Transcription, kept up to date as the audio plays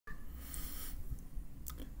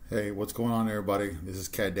Hey, what's going on, everybody? This is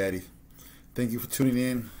Cat Daddy. Thank you for tuning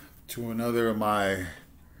in to another of my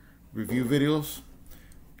review videos.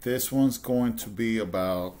 This one's going to be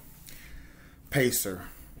about Pacer,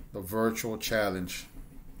 the virtual challenge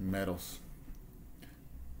medals.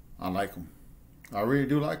 I like them. I really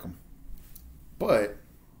do like them. But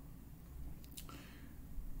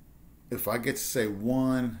if I get to say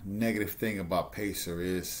one negative thing about Pacer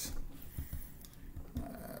is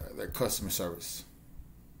their customer service.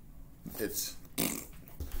 But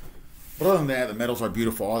other than that, the medals are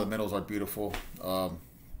beautiful. All the medals are beautiful.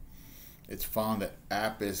 It's found that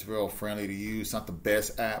app is real friendly to use. Not the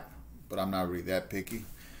best app, but I'm not really that picky.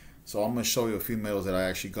 So I'm going to show you a few medals that I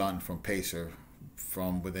actually gotten from Pacer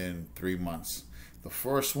from within 3 months. The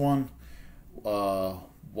first one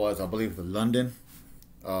was, I believe, the London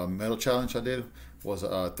medal challenge I did was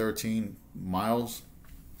 13 miles.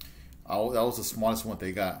 That was the smallest one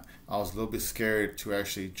they got. I was a little bit scared to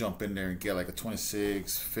actually jump in there and get like a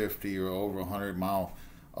 26, 50, or over 100 mile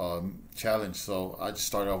challenge. So I just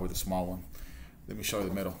started off with a small one. Let me show you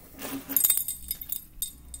the medal.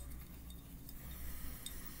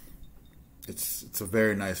 It's a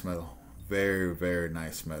very nice medal. Very, very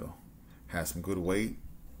nice medal. Has some good weight,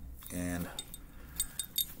 and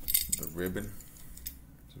the ribbon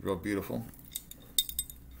is real beautiful.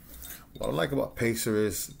 What I like about Pacer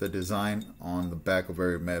is the design on the back of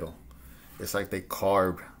every medal. It's like they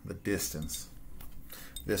carved the distance.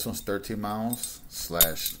 This one's 13 miles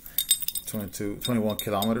slash 21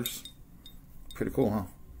 kilometers. Pretty cool, huh?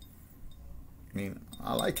 I mean,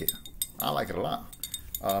 I like it. I like it a lot.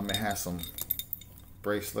 It has some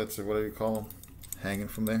bracelets or whatever you call them hanging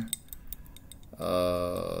from there.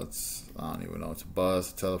 I don't even know. It's a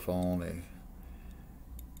buzz, a telephone.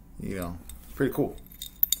 Pretty cool.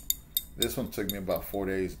 This one took me about 4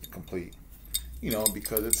 days to complete,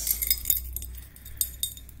 because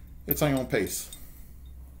it's on your own pace.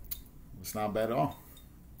 It's not bad at all.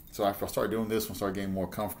 So after I started doing this one, started getting more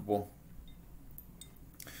comfortable.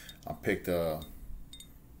 I picked, I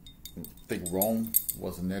think Rome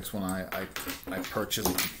was the next one I purchased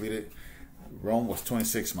and completed. Rome was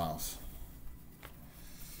 26 miles.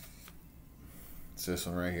 It's this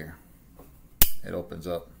one right here. It opens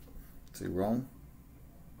up. See Rome?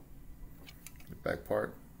 The back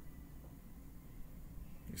part.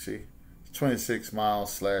 You see? 26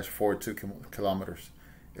 miles slash 42 kilometers.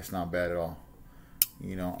 It's not bad at all.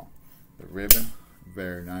 The ribbon,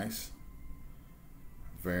 very nice.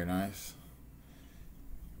 Very nice.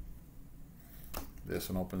 This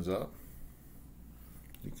one opens up.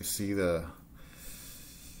 You can see the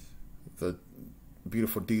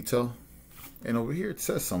beautiful detail. And over here it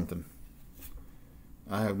says something.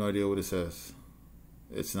 I have no idea what it says.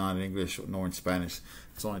 It's not in English nor in Spanish.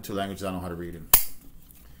 It's only two languages I know how to read in.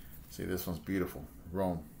 See, this one's beautiful.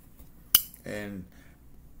 Rome. And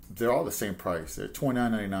they're all the same price. They're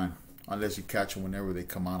 $29.99. Unless you catch them whenever they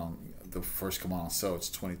come out first come out on sale. It's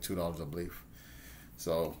 $22, I believe.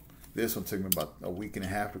 So this one took me about a week and a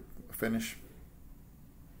half to finish.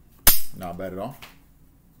 Not bad at all.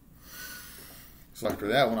 So after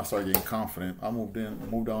that, when I started getting confident, I moved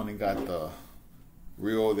on and got the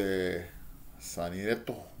Rio de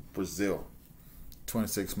Janeiro, Brazil.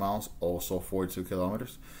 26 miles, also 42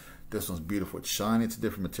 kilometers. This one's beautiful. It's shiny. It's a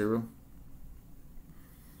different material.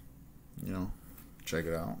 Check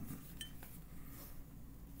it out.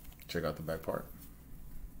 Check out the back part.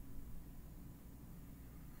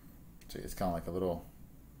 See, it's kind of like a little,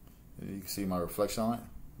 you can see my reflection on it.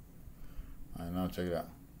 I know, check it out.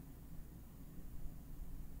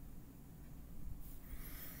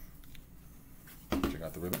 Check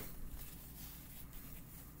out the ribbon.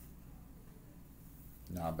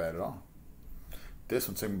 Not bad at all. This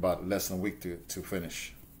one took me about less than a week to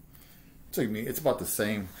finish. It's about the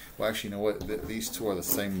same. Well, actually, you know what? These two are the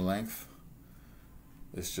same length.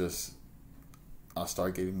 It's just I'll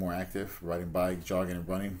start getting more active, riding bike, jogging and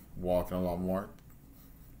running, walking a lot more.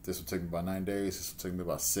 This will take me about 9 days. This will take me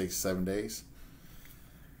about 6, 7 days.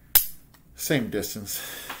 Same distance.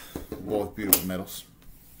 Both beautiful medals.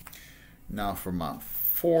 Now for my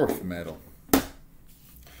fourth medal.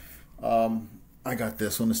 I got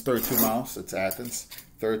this one. It's 32 miles. It's Athens.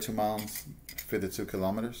 32 miles, 52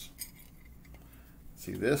 kilometers.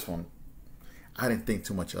 See, this one, I didn't think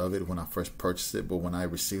too much of it when I first purchased it, but when I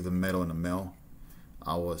received the medal in the mail,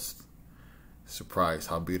 I was surprised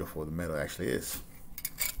how beautiful the medal actually is.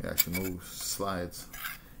 It actually moves, slides,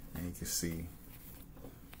 and you can see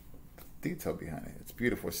the detail behind it. It's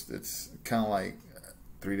beautiful. It's kind of like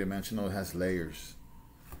three-dimensional. It has layers,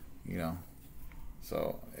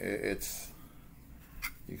 So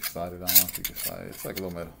you can slide it on. You can slide it. It's like a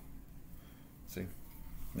little medal. See?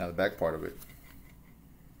 Now the back part of it.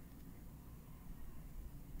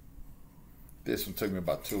 This one took me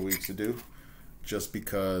about 2 weeks to do, just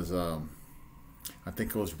because I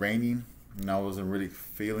think it was raining and I wasn't really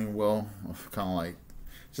feeling well. I was kind of like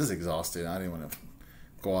just exhausted. I didn't want to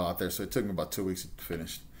go out there, so it took me about 2 weeks to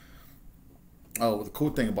finish. Oh, well, the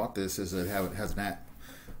cool thing about this is that it has an app.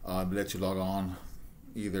 It lets you log on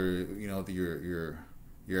either your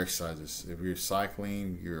exercises. If you're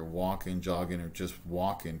cycling, you're walking, jogging, or just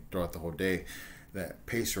walking throughout the whole day, that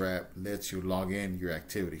Pacer app lets you log in your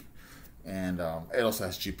activity. And it also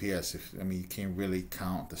has GPS. You can't really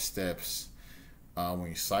count the steps when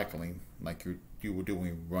you're cycling like you would do when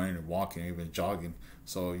you're running or walking or even jogging.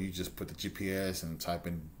 So you just put the GPS and type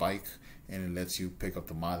in bike, and it lets you pick up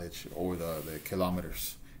the mileage or the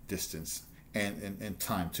kilometers distance and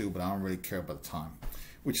time too. But I don't really care about the time,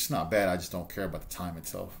 which is not bad. I just don't care about the time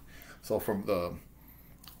itself. So from the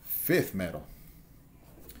 5th medal,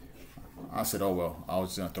 I said, oh well, I was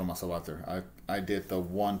just gonna throw myself out there. I did the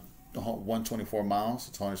 124 miles.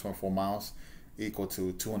 It's 124 miles, equal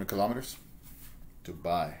to 200 kilometers.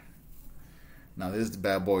 Dubai. Now this is the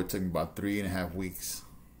bad boy. It took me about 3.5 weeks.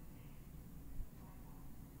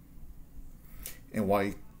 And while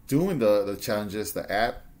you're doing the challenges, the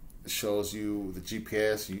app shows you the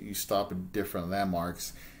GPS. You stop in different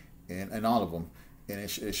landmarks, and all of them, and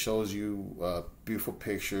it shows you beautiful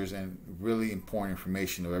pictures and really important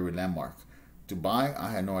information of every landmark. Dubai,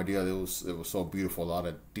 I had no idea it was so beautiful. A lot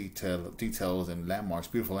of details and landmarks,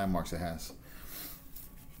 beautiful landmarks it has,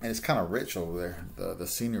 and it's kind of rich over there. The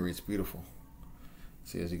scenery is beautiful.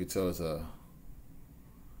 See, as you can tell, it's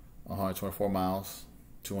 124 miles,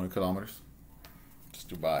 200 kilometers. It's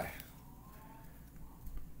Dubai.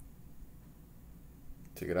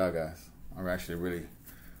 Check it out, guys. I'm actually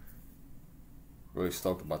really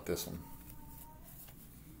stoked about this one.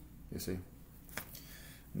 You see?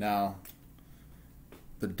 Now,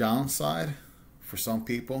 the downside for some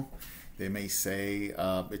people, they may say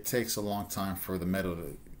it takes a long time for the medal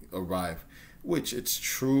to arrive, which it's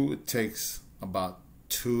true. It takes about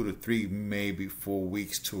 2 to 3, maybe 4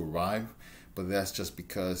 weeks to arrive, but that's just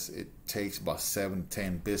because it takes about 7 to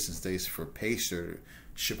 10 business days for Pacer to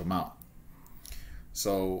ship them out.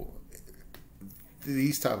 So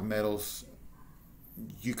these type of medals,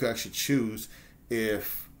 you could actually choose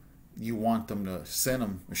if you want them to send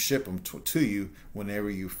them or ship them to you whenever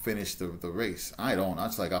you finish the race. I don't. I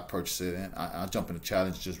just I purchase it and I jump in the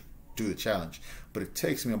challenge, just do the challenge. But it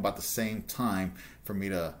takes me about the same time for me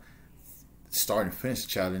to start and finish the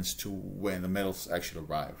challenge to when the medals actually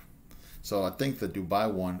arrive. So I think the Dubai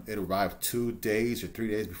one, it arrived 2 days or 3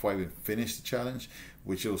 days before I even finished the challenge,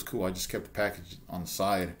 which it was cool. I just kept the package on the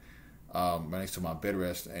side right next to my bed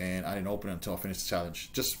rest, and I didn't open it until I finished the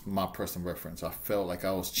challenge. Just my personal reference. I felt like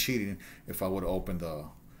I was cheating if I would have opened the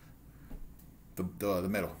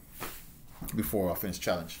medal before I finished the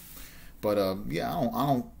challenge. But yeah, I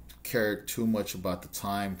don't care too much about the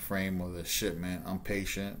time frame of the shipment. I'm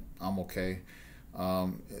patient. I'm okay.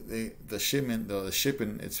 The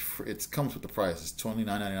shipping, it comes with the price. It's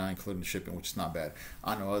 $29.99 including the shipping, which is not bad.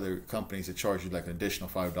 I know other companies that charge you like an additional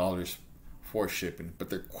 $5 for shipping, but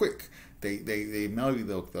they're quick. They mail you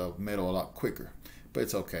the medal a lot quicker, but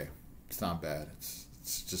it's okay. It's not bad. It's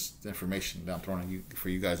just information that I'm throwing for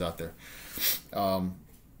you guys out there.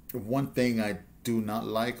 One thing I do not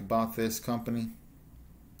like about this company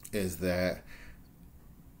is that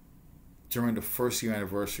during the first year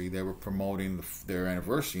anniversary, they were promoting their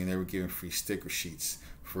anniversary, and they were giving free sticker sheets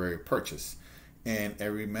for every purchase, and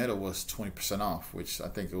every medal was 20% off, which I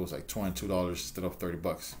think it was like $22 instead of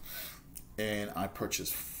 $30. And I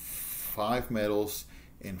purchased 5 medals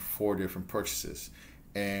in 4 different purchases,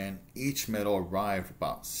 and each medal arrived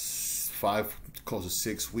about 5, close to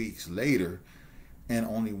 6 weeks later, and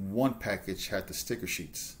only one package had the sticker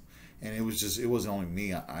sheets. And it wasn't only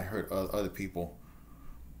me. I heard other people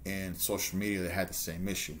in social media that had the same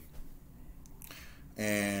issue.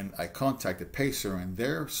 And I contacted Pacer, and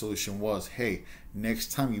their solution was, hey,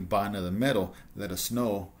 next time you buy another medal, let us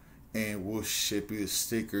know, and we'll ship you the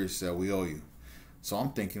stickers that we owe you. So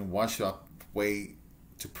I'm thinking, why should I wait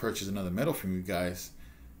to purchase another medal from you guys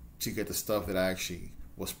to get the stuff that I actually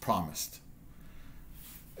was promised?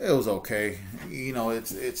 It was okay.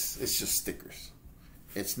 It's just stickers.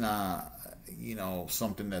 It's not,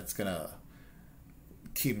 something that's gonna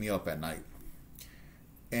keep me up at night.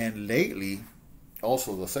 And lately,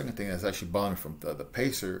 also the second thing that's actually bothering from the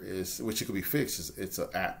Pacer is, which it could be fixed, is it's an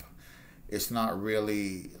app. It's not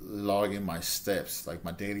really logging my steps, like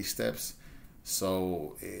my daily steps.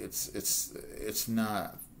 So it's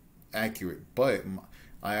not accurate. But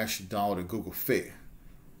I actually downloaded Google Fit,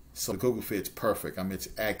 So the Google Fit's perfect. I mean, it's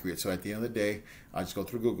accurate. So at the end of the day, I just go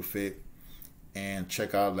through Google Fit and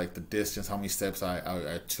check out like the distance, how many steps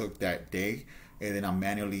I took that day, and then I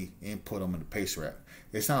manually input them in the Pacer app.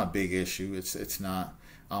 It's not a big issue. It's not.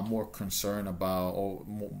 I'm more concerned about, or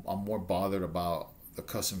I'm more bothered about the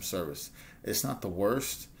customer service. It's not the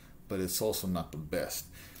worst, but it's also not the best.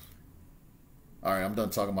 All right, I'm done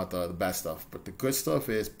talking about the bad stuff. But the good stuff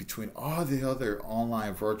is, between all the other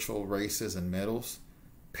online virtual races and medals,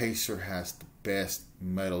 Pacer has the best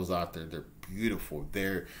medals out there. They're beautiful.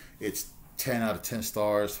 It's 10 out of 10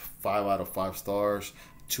 stars, 5 out of 5 stars,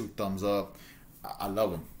 2 thumbs up. I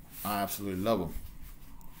love them. I absolutely love them.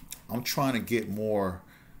 I'm trying to get more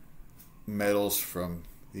medals from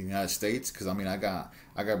the United States, because I mean, I got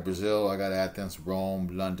Brazil, I got Athens, Rome,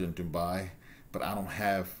 London, Dubai, but I don't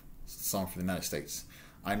have some from the United States.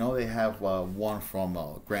 I know they have one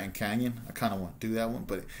from Grand Canyon. I kind of want to do that one,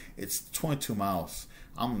 but it's 22 miles.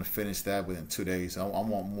 I'm going to finish that within 2 days. I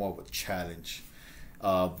want more of a challenge.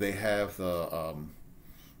 They have the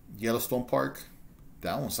Yellowstone Park.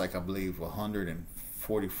 That one's like, I believe,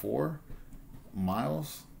 144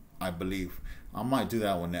 miles, I believe. I might do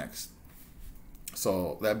that one next.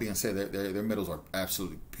 So that being said, their medals are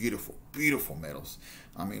absolutely beautiful, beautiful medals.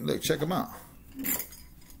 I mean, look, check them out.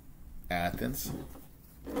 Athens.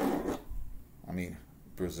 I mean,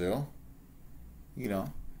 Brazil. You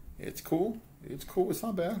know, it's cool. It's cool. It's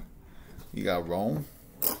not bad. You got Rome.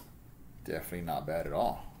 Definitely not bad at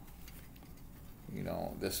all. You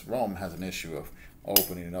know, this Rome has an issue of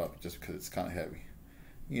opening it up just because it's kind of heavy.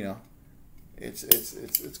 You know,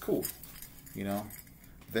 it's cool. You know,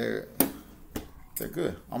 they're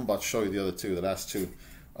good. I'm about to show you the other two, the last two,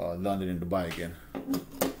 London and Dubai again.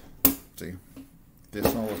 See, this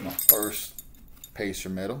one was my first Pacer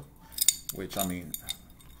medal, which, I mean,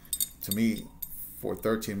 to me, for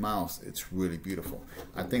 13 miles, it's really beautiful.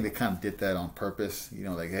 I think they kind of did that on purpose. You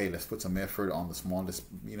know, like, hey, let's put some effort on the smallest,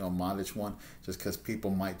 you know, mileage one, just because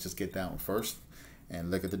people might just get that one first.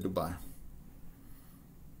 And look at the Dubai.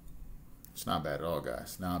 It's not bad at all,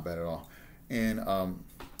 guys. Not bad at all. And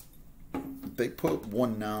they put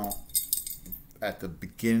one now at the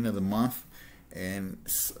beginning of the month,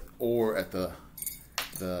 or at the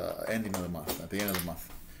ending of the month, at the end of the month.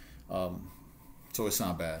 So it's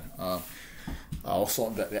not bad. Also,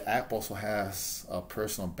 the app also has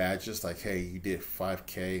personal badges, like, hey, you did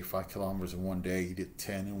 5K, 5 kilometers in one day, you did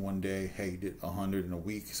 10 in one day, hey, you did 100 in a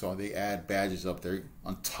week. So they add badges up there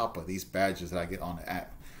on top of these badges that I get on the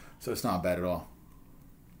app. So it's not bad at all.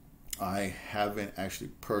 I haven't actually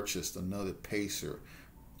purchased another Pacer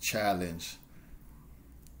challenge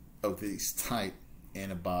of this type in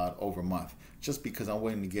about over a month, just because I'm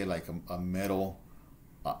waiting to get like a medal,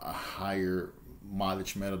 a higher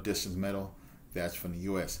mileage medal, distance medal that's from the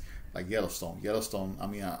US, like Yellowstone. I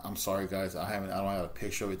mean, I'm sorry guys, I don't have a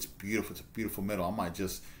picture of it. It's beautiful. It's a beautiful medal. I might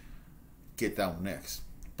just get that one next,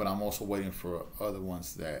 but I'm also waiting for other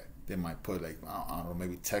ones that they might put, like, I don't know,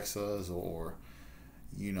 maybe Texas or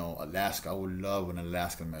you know, Alaska. I would love an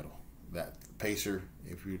Alaska medal. That Pacer,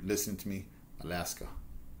 if you're listening to me, Alaska,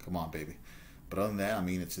 come on, baby. But other than that, I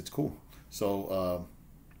mean, it's cool. So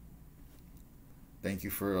thank you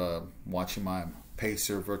for watching my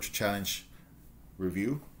Pacer Virtual Challenge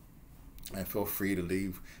review, and feel free to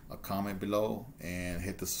leave a comment below and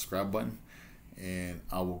hit the subscribe button, and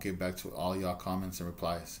I will get back to all y'all comments and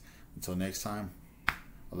replies. Until next time,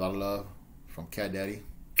 a lot of love from Cat Daddy.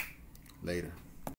 Later.